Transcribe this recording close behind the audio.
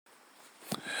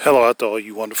Hello out to all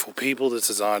you wonderful people. This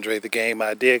is Andre, the Game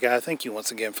Idea Guy. Thank you once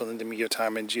again for lending me your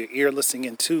time and your ear listening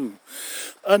into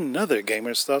another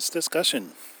Gamer's Thoughts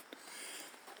discussion.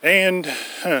 And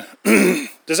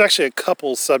there's actually a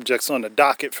couple subjects on the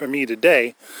docket for me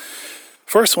today.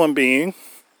 First one being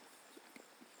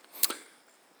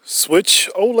Switch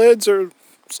OLEDs are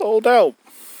sold out.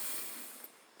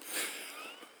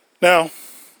 Now,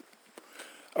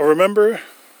 I remember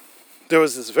there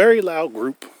was this very loud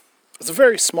group. It's a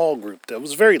very small group that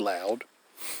was very loud,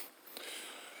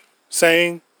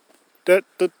 saying that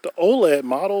the OLED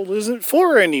model isn't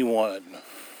for anyone.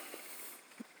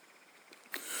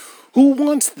 Who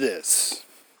wants this?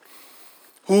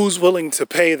 Who's willing to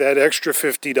pay that extra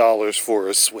 $50 for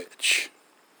a Switch?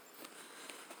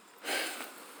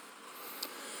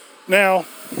 Now,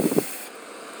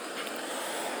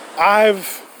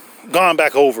 I've gone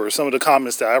back over some of the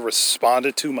comments that I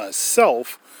responded to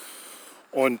myself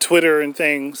on Twitter and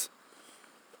things,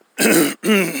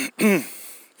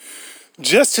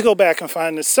 just to go back and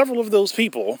find that several of those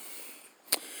people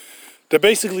that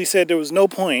basically said there was no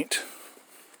point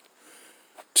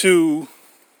to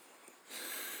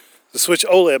the Switch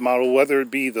OLED model, whether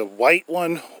it be the white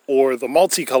one or the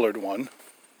multicolored one.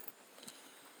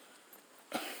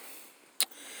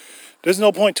 There's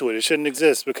no point to it. It shouldn't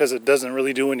exist because it doesn't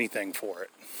really do anything for it.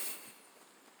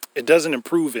 It doesn't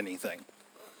improve anything.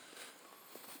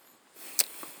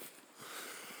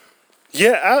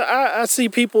 Yeah, I see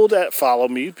people that follow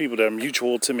me, people that are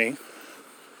mutual to me.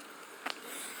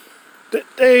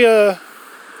 They're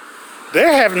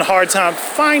having a hard time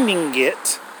finding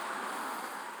it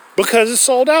because it's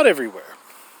sold out everywhere.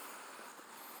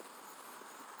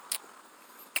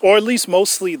 Or at least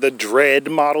mostly the Dread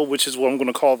model, which is what I'm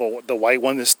going to call the white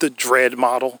one. It's the Dread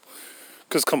model.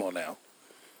 Because come on now.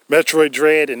 Metroid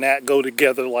Dread and that go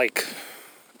together like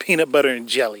peanut butter and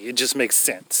jelly. It just makes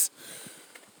sense.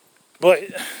 But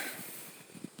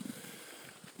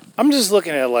I'm just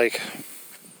looking at like,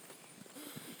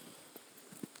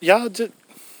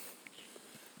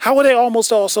 how are they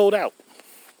almost all sold out?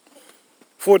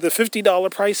 For the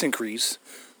 $50 price increase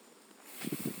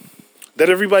that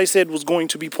everybody said was going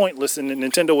to be pointless and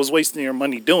Nintendo was wasting their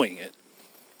money doing it.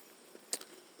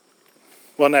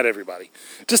 Well, not everybody.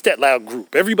 Just that loud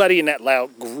group. Everybody in that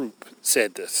loud group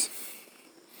said this.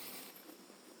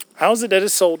 How is it that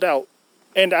it's sold out?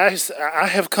 And I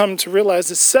have come to realize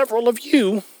that several of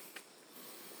you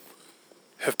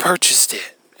have purchased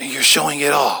it and you're showing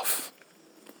it off.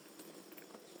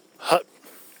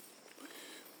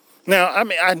 Now, I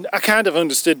mean, I kind of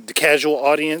understood the casual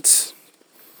audience.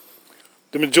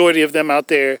 The majority of them out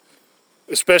there,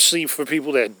 especially for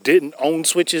people that didn't own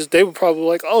Switches, they were probably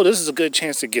like, oh, this is a good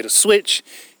chance to get a Switch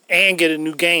and get a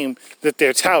new game that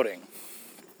they're touting.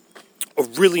 A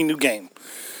really new game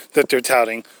that they're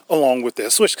touting along with their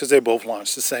Switch because they both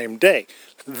launched the same day.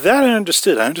 That I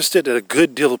understood. I understood that a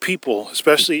good deal of people,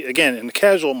 especially, again, in the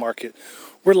casual market,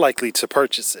 were likely to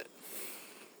purchase it.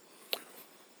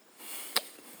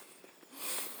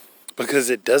 Because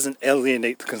it doesn't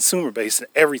alienate the consumer base and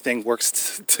everything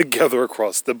works together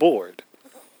across the board.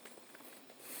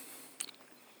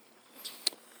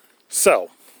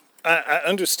 So, I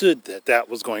understood that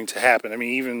was going to happen. I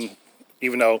mean,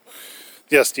 even though,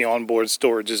 yes, the onboard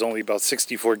storage is only about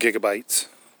 64 gigabytes.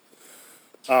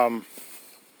 I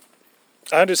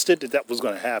understood that was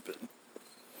going to happen.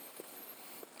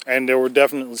 And there were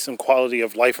definitely some quality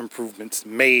of life improvements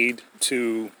made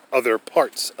to other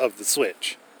parts of the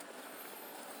Switch,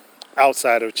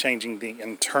 outside of changing the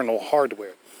internal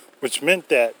hardware, which meant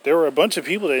that there were a bunch of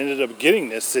people that ended up getting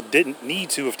this that didn't need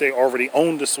to if they already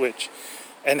owned the Switch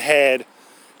and had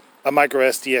a micro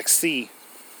SDXC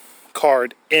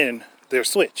card in their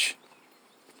Switch.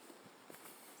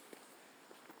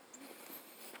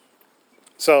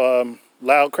 So,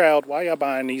 loud crowd, why y'all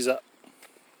buying these up?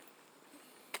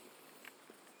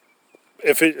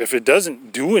 If it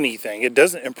doesn't do anything, it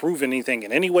doesn't improve anything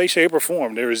in any way, shape, or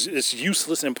form, it's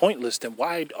useless and pointless, then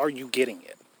why are you getting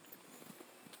it?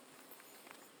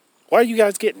 Why are you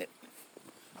guys getting it?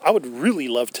 I would really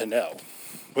love to know.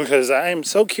 Because I am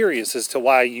so curious as to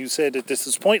why you said that this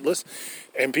is pointless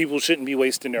and people shouldn't be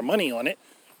wasting their money on it,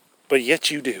 but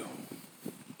yet you do.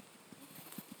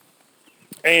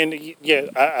 And yeah,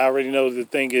 I already know the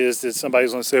thing is that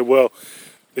somebody's going to say, well,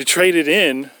 they traded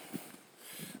in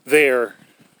their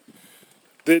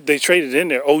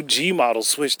OG model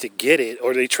Switch to get it,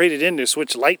 or they traded in their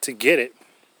Switch Lite to get it.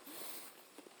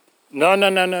 No.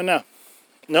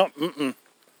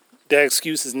 That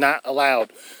excuse is not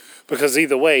allowed, because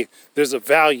either way, there's a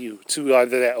value to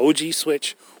either that OG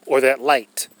Switch or that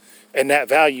Lite. And that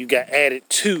value got added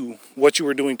to what you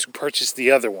were doing to purchase the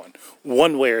other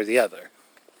one way or the other.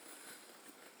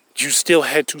 You still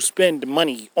had to spend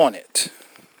money on it.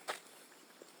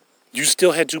 You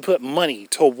still had to put money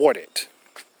toward it.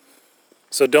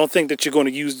 So don't think that you're going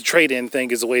to use the trade-in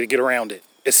thing as a way to get around it.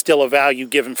 It's still a value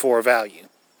given for a value.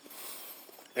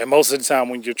 And most of the time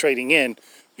when you're trading in,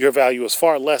 your value is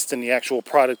far less than the actual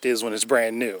product is when it's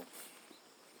brand new.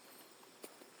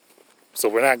 So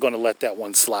we're not going to let that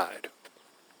one slide.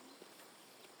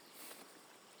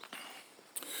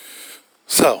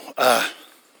 So,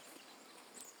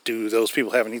 do those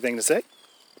people have anything to say?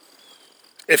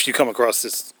 If you come across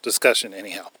this discussion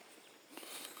anyhow.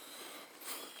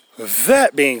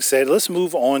 That being said, let's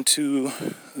move on to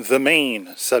the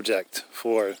main subject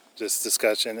for this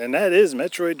discussion, and that is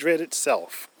Metroid Dread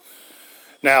itself.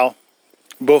 Now,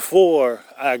 before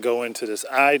I go into this,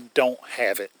 I don't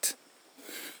have it.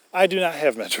 I do not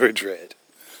have Metroid Dread.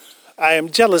 I am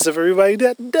jealous of everybody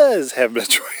that does have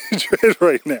Metroid Dread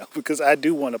right now because I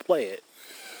do want to play it.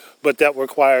 But that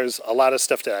requires a lot of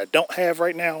stuff that I don't have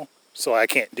right now, so I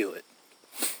can't do it.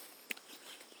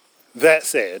 That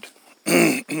said,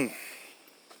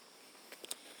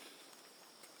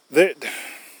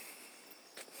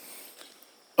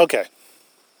 okay.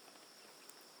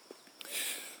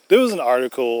 There was an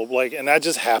article, and I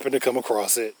just happened to come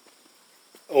across it,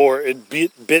 or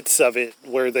bits of it,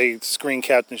 where they screen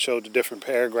capped and showed the different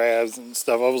paragraphs and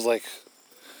stuff. I was like,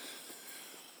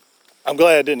 I'm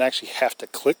glad I didn't actually have to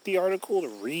click the article to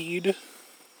read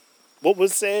what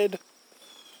was said,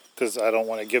 because I don't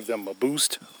want to give them a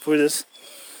boost for this.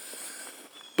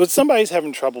 But somebody's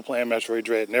having trouble playing Metroid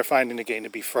Dread, and they're finding the game to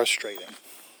be frustrating.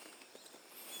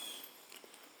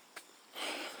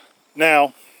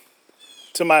 Now,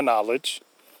 to my knowledge,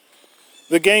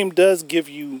 the game does give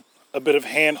you a bit of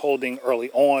hand-holding early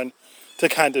on to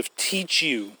kind of teach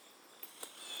you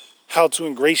how to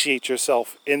ingratiate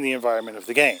yourself in the environment of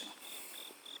the game.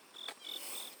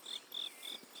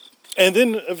 And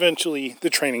then eventually the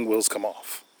training wheels come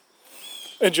off,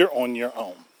 and you're on your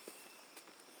own.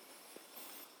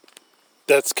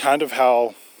 That's kind of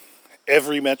how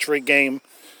every Metroid game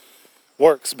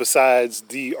works, besides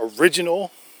the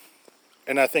original,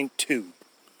 and I think 2.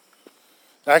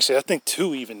 Actually, I think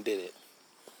 2 even did it.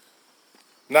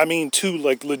 And I mean 2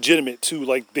 like legitimate 2,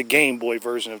 like the Game Boy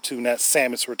version of 2, and that's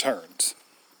Samus Returns.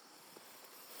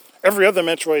 Every other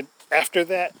Metroid after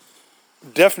that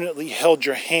definitely held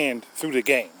your hand through the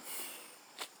game.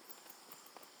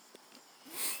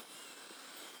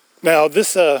 Now,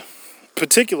 this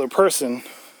particular person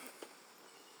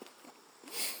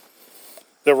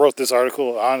that wrote this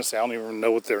article, honestly, I don't even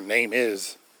know what their name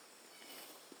is,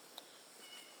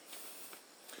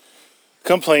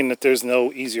 complained that there's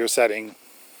no easier setting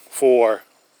for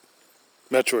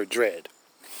Metroid Dread.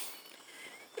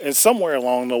 And somewhere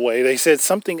along the way, they said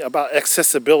something about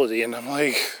accessibility, and I'm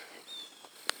like,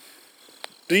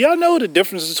 do y'all know the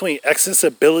difference between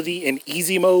accessibility and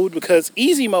easy mode? Because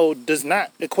easy mode does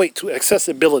not equate to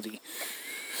accessibility.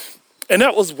 And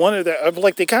that was one of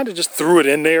the, they kind of just threw it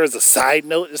in there as a side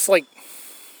note. It's like,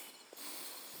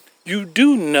 you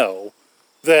do know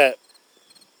that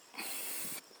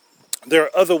there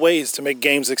are other ways to make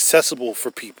games accessible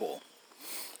for people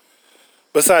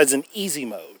besides an easy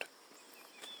mode.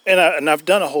 And I've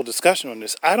done a whole discussion on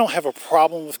this. I don't have a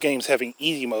problem with games having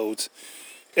easy modes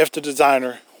if the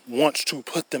designer wants to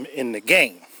put them in the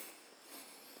game.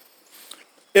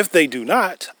 If they do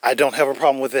not, I don't have a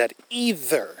problem with that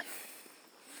either.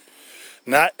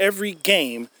 Not every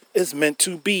game is meant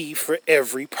to be for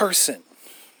every person.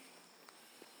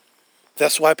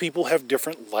 That's why people have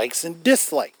different likes and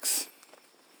dislikes.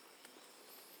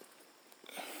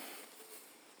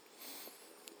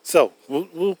 So,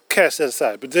 we'll cast that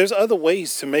aside. But there's other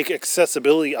ways to make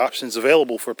accessibility options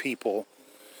available for people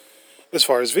as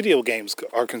far as video games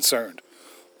are concerned.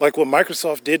 Like what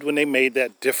Microsoft did when they made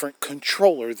that different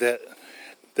controller that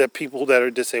people that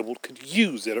are disabled could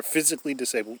use, that are physically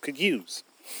disabled could use.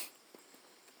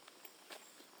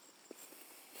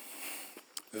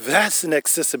 That's an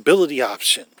accessibility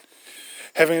option.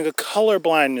 Having a color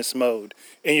blindness mode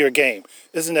in your game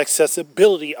is an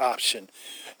accessibility option.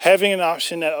 Having an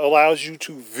option that allows you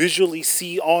to visually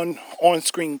see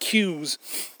on-screen cues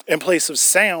in place of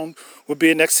sound would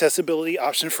be an accessibility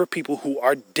option for people who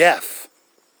are deaf.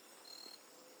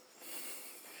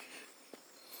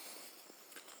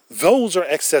 Those are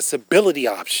accessibility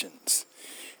options.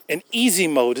 And easy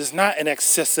mode is not an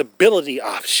accessibility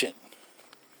option.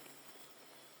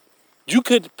 You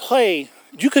could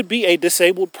be a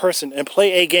disabled person and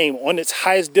play a game on its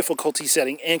highest difficulty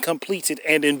setting and complete it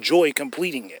and enjoy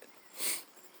completing it.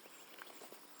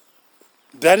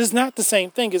 That is not the same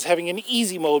thing as having an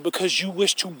easy mode because you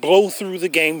wish to blow through the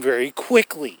game very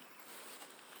quickly.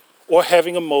 Or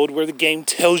having a mode where the game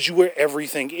tells you where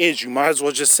everything is. You might as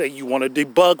well just say you want a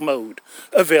debug mode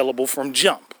available from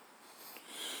jump.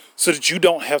 So that you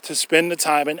don't have to spend the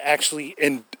time and actually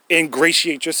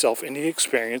ingratiate yourself in the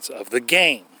experience of the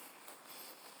game.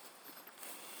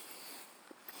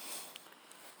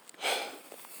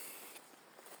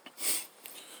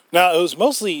 Now,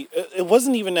 it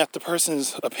wasn't even that the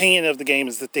person's opinion of the game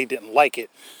is that they didn't like it.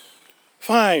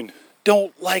 Fine,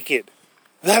 don't like it.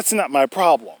 That's not my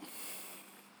problem.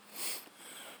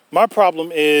 My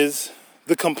problem is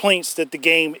the complaints that the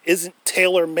game isn't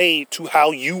tailor-made to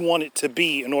how you want it to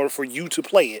be in order for you to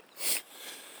play it.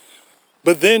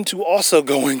 But then to also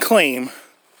go and claim,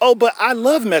 oh, but I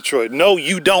love Metroid. No,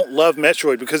 you don't love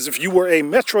Metroid, because if you were a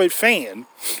Metroid fan,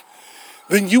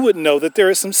 then you would know that there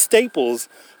are some staples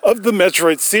of the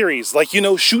Metroid series. Like,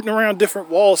 shooting around different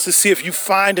walls to see if you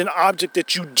find an object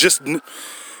that you just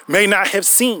may not have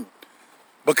seen.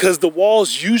 Because the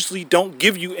walls usually don't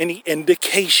give you any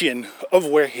indication of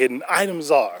where hidden items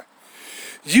are.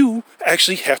 You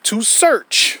actually have to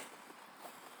search.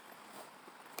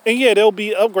 And yeah, there'll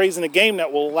be upgrades in the game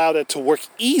that will allow that to work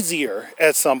easier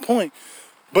at some point.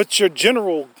 But your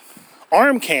general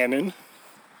arm cannon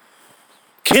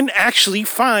can actually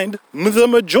find the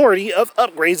majority of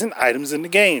upgrades and items in the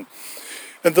game.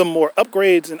 And the more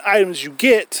upgrades and items you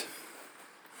get,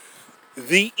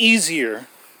 the easier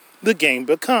the game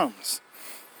becomes.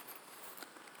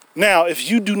 Now,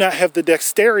 if you do not have the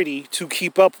dexterity to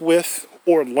keep up with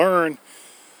or learn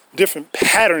different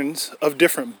patterns of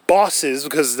different bosses,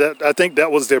 because I think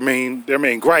that was their main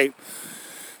gripe,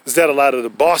 is that a lot of the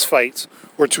boss fights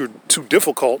were too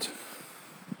difficult.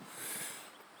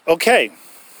 Okay,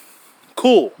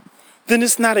 cool. Then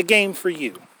it's not a game for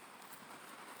you.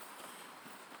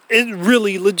 It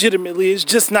really legitimately is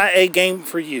just not a game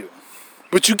for you.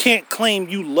 But you can't claim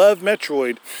you love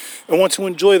Metroid and want to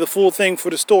enjoy the full thing for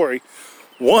the story.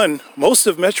 One, most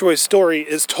of Metroid's story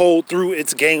is told through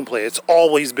its gameplay. It's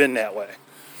always been that way.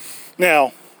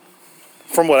 Now,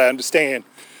 from what I understand,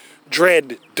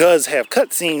 Dread does have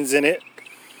cutscenes in it,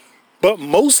 but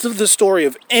most of the story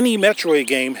of any Metroid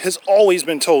game has always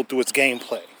been told through its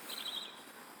gameplay.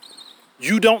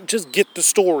 You don't just get the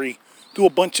story through a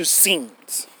bunch of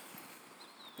scenes.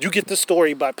 You get the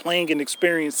story by playing and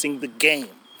experiencing the game.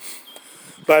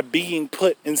 By being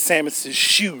put in Samus's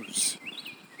shoes.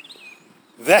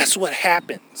 That's what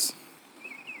happens.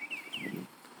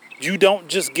 You don't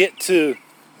just get to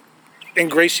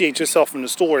ingratiate yourself in the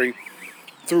story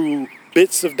through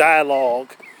bits of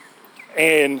dialogue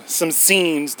and some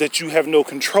scenes that you have no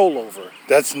control over.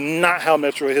 That's not how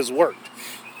Metroid has worked.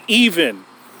 Even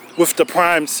with the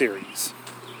Prime series.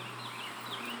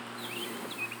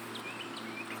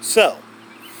 So,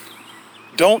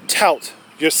 don't tout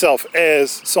yourself as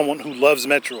someone who loves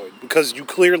Metroid, because you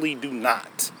clearly do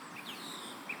not.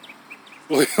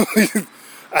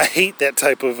 I hate that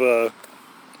type of,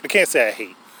 I can't say I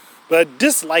hate, but I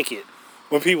dislike it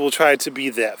when people try to be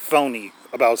that phony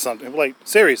about something. Like,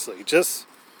 seriously, just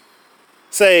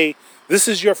say, this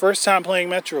is your first time playing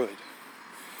Metroid.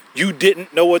 You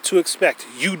didn't know what to expect.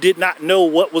 You did not know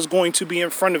what was going to be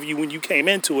in front of you when you came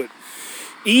into it.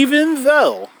 Even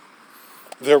though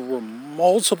there were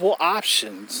multiple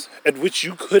options at which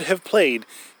you could have played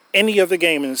any other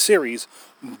game in the series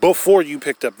before you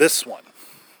picked up this one.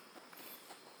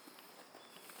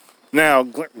 Now,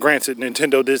 granted,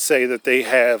 Nintendo did say that they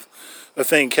have a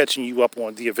thing catching you up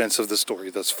on the events of the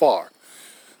story thus far.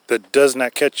 That does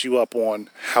not catch you up on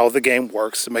how the game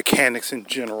works, the mechanics in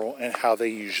general, and how they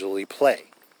usually play.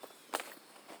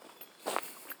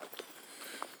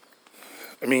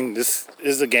 I mean, this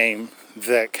is a game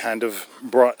that kind of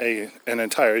brought an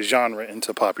entire genre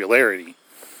into popularity.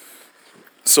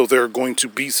 So there are going to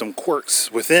be some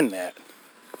quirks within that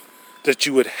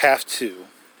you would have to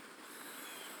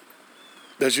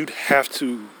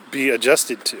be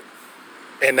adjusted to.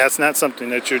 And that's not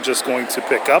something that you're just going to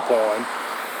pick up on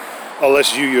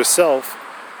unless you yourself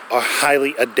are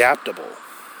highly adaptable.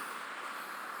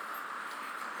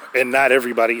 And not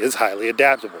everybody is highly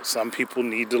adaptable. Some people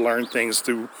need to learn things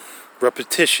through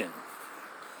repetition.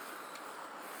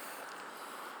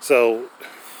 So,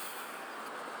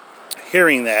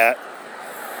 hearing that,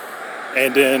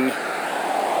 and then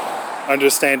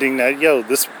understanding that,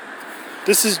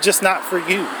 this is just not for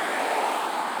you.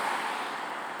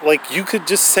 Like, you could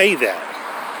just say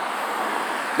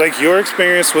that. Like, your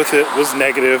experience with it was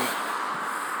negative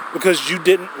because you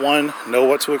didn't, one, know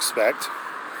what to expect.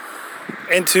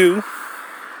 And two,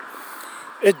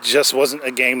 It just wasn't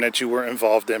a game that you were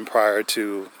involved in prior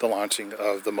to the launching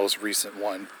of the most recent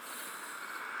one.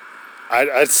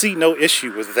 I see no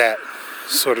issue with that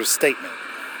sort of statement.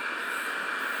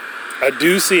 I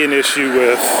do see an issue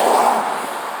with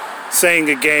saying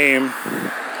a game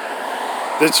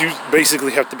that you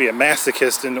basically have to be a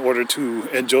masochist in order to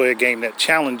enjoy a game that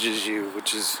challenges you,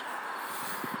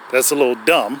 that's a little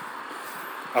dumb.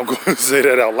 I'm going to say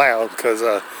that out loud because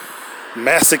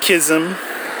masochism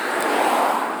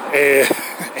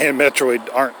and Metroid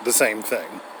aren't the same thing.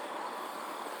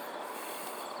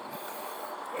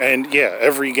 And yeah,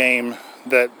 every game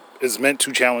that is meant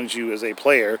to challenge you as a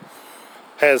player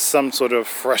has some sort of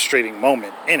frustrating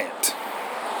moment in it.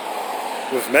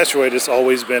 With Metroid, it's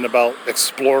always been about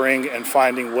exploring and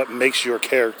finding what makes your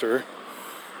character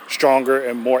stronger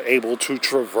and more able to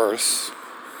traverse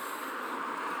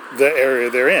the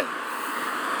area they're in.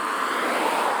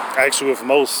 Actually, with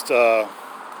most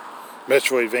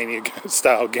Metroidvania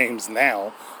style games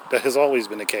now, that has always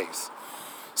been the case.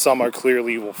 Some are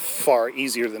clearly far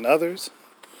easier than others,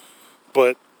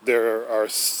 but there are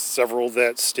several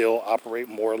that still operate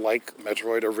more like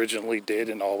Metroid originally did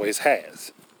and always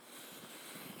has,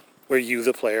 where you,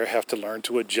 the player, have to learn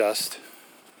to adjust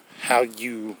how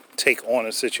you take on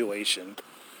a situation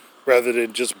rather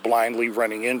than just blindly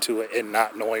running into it and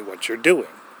not knowing what you're doing.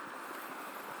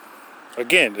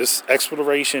 Again, this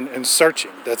exploration and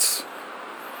searching, that's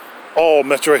all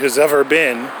Metroid has ever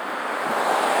been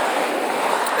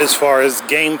as far as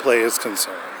gameplay is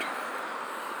concerned.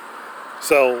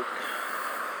 So,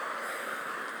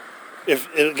 if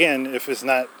it's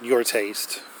not your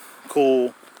taste,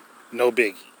 cool, no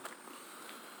biggie.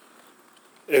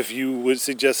 If you would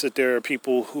suggest that there are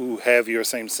people who have your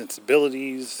same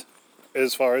sensibilities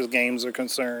as far as games are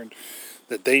concerned,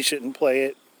 that they shouldn't play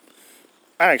it,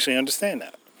 I actually understand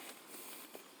that.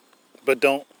 But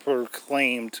don't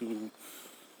proclaim to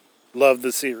love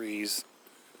the series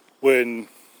when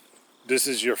this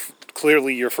is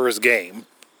clearly your first game,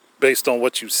 based on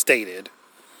what you stated.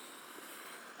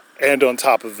 And on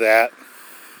top of that,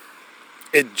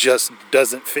 it just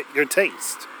doesn't fit your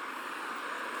taste.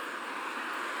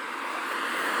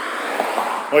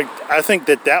 Like, I think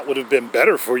that would have been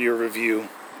better for your review,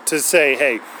 to say,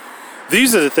 hey,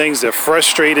 these are the things that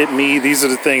frustrated me, these are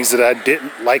the things that I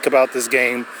didn't like about this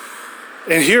game,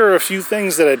 and here are a few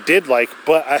things that I did like,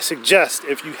 but I suggest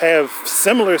if you have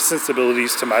similar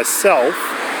sensibilities to myself,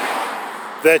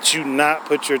 that you not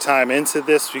put your time into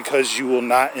this because you will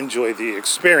not enjoy the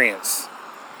experience.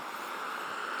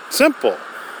 Simple.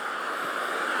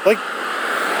 Like,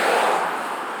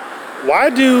 why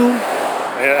do,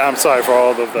 and I'm sorry for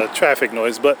all of the traffic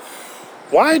noise, but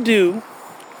why do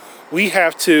we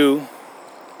have to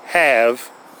have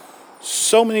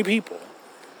so many people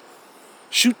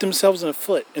shoot themselves in the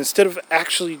foot instead of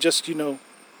actually just,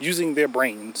 using their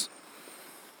brains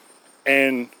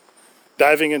and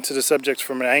diving into the subject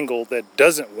from an angle that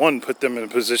doesn't, one, put them in a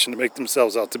position to make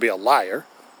themselves out to be a liar,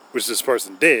 which this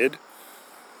person did,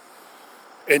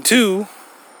 and two,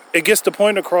 it gets the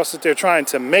point across that they're trying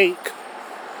to make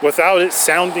without it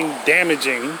sounding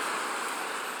damaging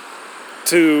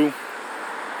to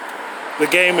the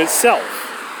game itself.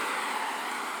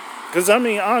 Because,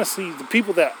 honestly, the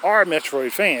people that are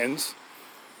Metroid fans,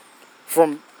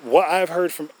 from what I've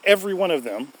heard from every one of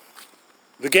them,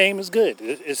 the game is good.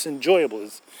 It's enjoyable.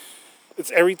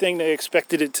 It's everything they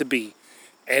expected it to be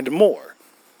and more.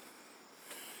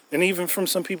 And even from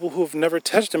some people who have never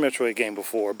touched a Metroid game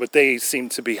before, but they seem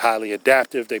to be highly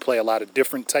adaptive, they play a lot of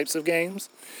different types of games,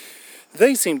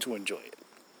 they seem to enjoy it.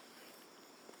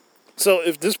 So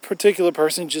if this particular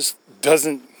person just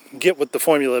doesn't get with the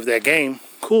formula of that game,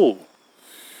 cool.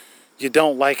 You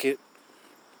don't like it.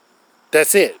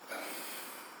 That's it.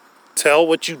 Tell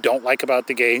what you don't like about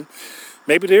the game.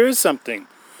 Maybe there is something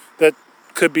that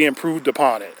could be approved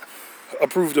upon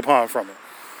from it.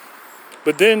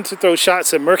 But then to throw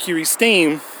shots at Mercury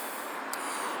Steam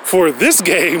for this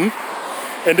game,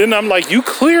 and then I'm like, you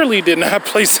clearly did not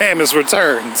play Samus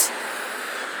Returns.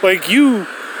 Like, you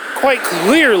quite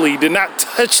clearly did not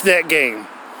touch that game.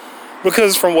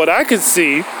 Because from what I could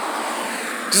see,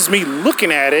 just me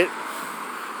looking at it,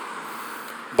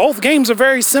 both games are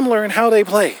very similar in how they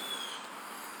play.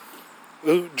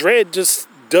 Dread just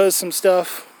does some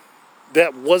stuff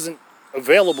that wasn't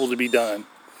available to be done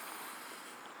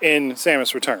in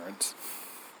Samus Returns.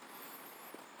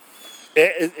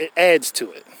 It adds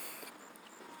to it.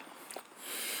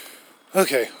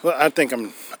 Okay, well, I think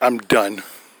I'm done.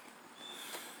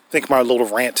 I think my little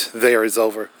rant there is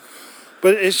over.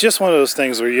 But it's just one of those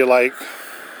things where you're like,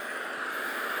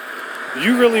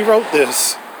 you really wrote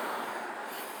this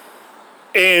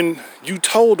And you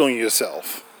told on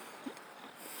yourself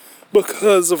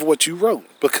because of what you wrote,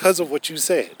 because of what you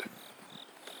said.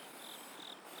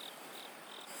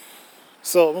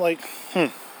 So I'm like,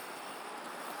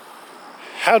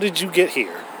 how did you get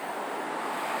here?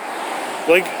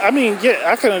 Like, I mean, yeah,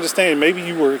 I can understand. Maybe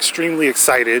you were extremely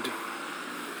excited.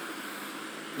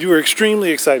 You were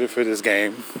extremely excited for this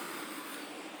game.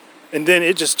 And then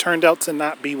it just turned out to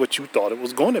not be what you thought it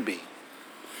was going to be.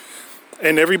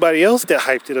 And everybody else that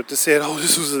hyped it up to said, oh,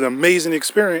 this was an amazing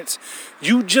experience.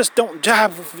 You just don't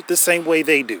jive with it the same way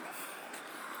they do.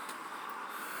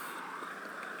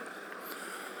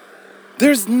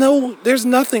 There's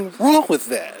nothing wrong with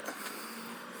that.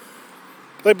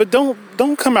 Like, but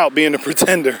don't come out being a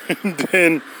pretender and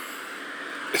then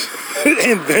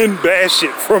bash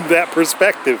it from that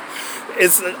perspective.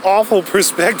 It's an awful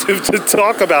perspective to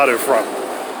talk about it from.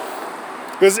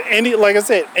 Because like I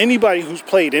said, anybody who's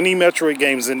played any Metroid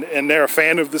games and they're a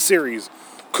fan of the series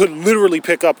could literally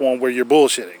pick up on where you're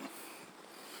bullshitting.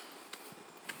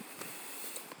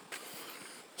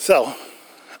 So,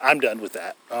 I'm done with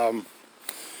that.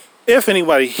 If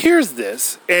anybody hears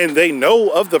this and they know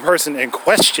of the person in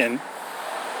question,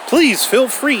 please feel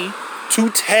free to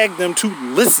tag them to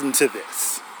listen to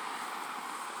this.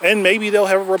 And maybe they'll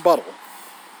have a rebuttal.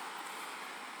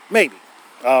 Maybe.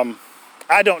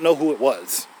 I don't know who it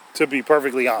was, to be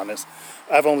perfectly honest.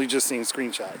 I've only just seen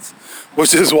screenshots,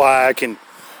 which is why I can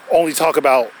only talk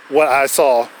about what I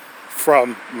saw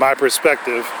from my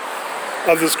perspective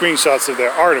of the screenshots of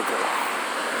their article.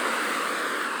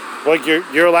 Like,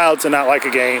 you're allowed to not like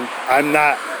a game. I'm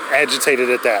not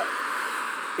agitated at that.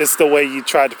 It's the way you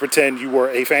tried to pretend you were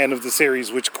a fan of the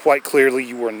series, which quite clearly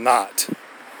you were not.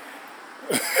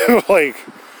 Like,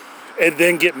 and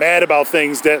then get mad about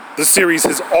things that the series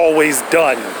has always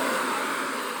done.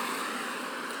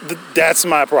 That's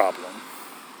my problem.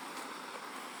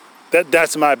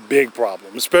 That's my big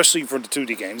problem, especially for the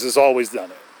 2D games. It's always done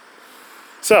it.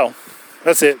 So,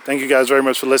 that's it. Thank you guys very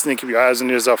much for listening. Keep your eyes and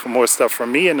ears out for more stuff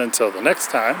from me. And until the next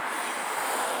time,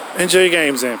 enjoy your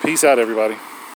games and peace out, everybody.